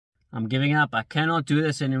I'm giving up. I cannot do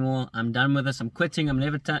this anymore. I'm done with this. I'm quitting. I'm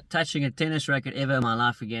never touching a tennis racket ever in my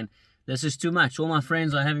life again. This is too much. All my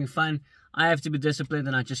friends are having fun. I have to be disciplined,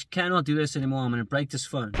 and I just cannot do this anymore. I'm going to break this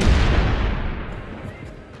phone.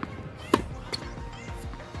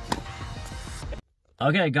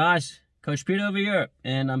 Okay, guys. Coach Pieter over here.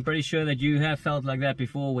 And I'm pretty sure that you have felt like that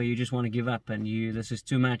before, where you just want to give up and this is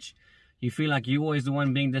too much. You feel like you're always the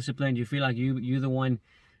one being disciplined. You feel like you're the one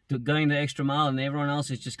going the extra mile, and everyone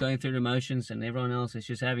else is just going through the motions, and everyone else is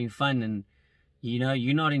just having fun, and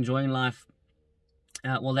you're not enjoying life.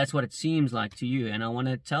 Well, that's what it seems like to you, and I want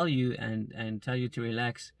to tell you and tell you to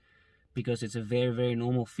relax, because it's a very, very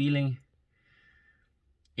normal feeling.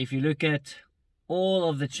 If you look at all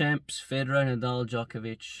of the champs, Federer, Nadal,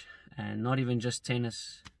 Djokovic, and not even just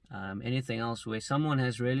tennis, anything else where someone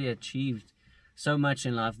has really achieved so much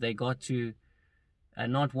in life, they got to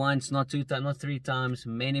not once, not two times, not three times,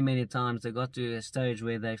 many times, they got to a stage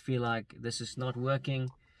where they feel like this is not working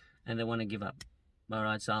and they want to give up. All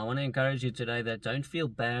right, so I want to encourage you today that don't feel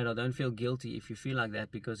bad or don't feel guilty if you feel like that,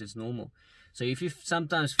 because it's normal. So if you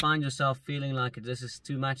sometimes find yourself feeling like this is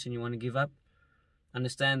too much and you want to give up,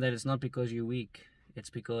 understand that it's not because you're weak. It's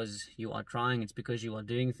because you are trying. It's because you are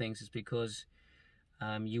doing things. It's because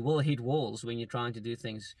you will hit walls when you're trying to do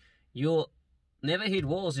things. You'll never hit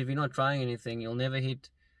walls if you're not trying anything. You'll never hit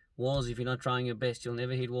walls if you're not trying your best. You'll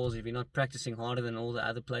never hit walls if you're not practicing harder than all the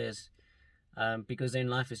other players. Because then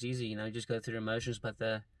life is easy, just go through emotions. But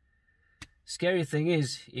the scary thing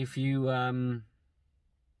is, if you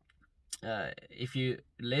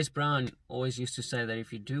Les Brown always used to say that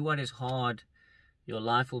if you do what is hard, your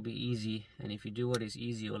life will be easy, and if you do what is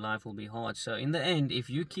easy, your life will be hard. So in the end, if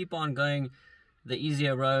you keep on going the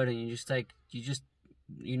easier road and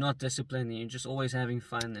you're not disciplined and you're just always having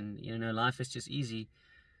fun, and life is just easy,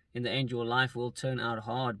 in the end your life will turn out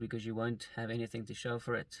hard because you won't have anything to show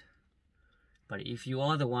for it. But if you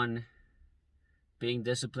are the one being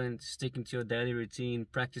disciplined, sticking to your daily routine,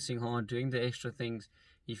 practicing hard, doing the extra things,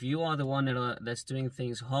 if you are the one that's doing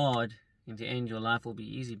things hard, in the end your life will be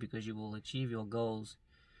easy, because you will achieve your goals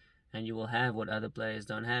and you will have what other players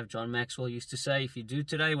don't have. John Maxwell used to say, if you do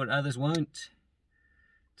today what others won't,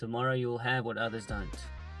 tomorrow you will have what others don't.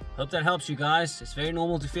 Hope that helps you guys. It's very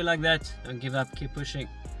normal to feel like that. Don't give up, keep pushing.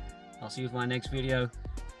 I'll see you with my next video,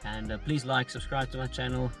 and please subscribe to my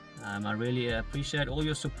channel. I really appreciate all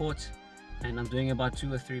your support, and I'm doing about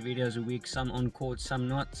 2 or 3 videos a week, some on court, some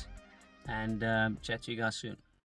not, and chat to you guys soon.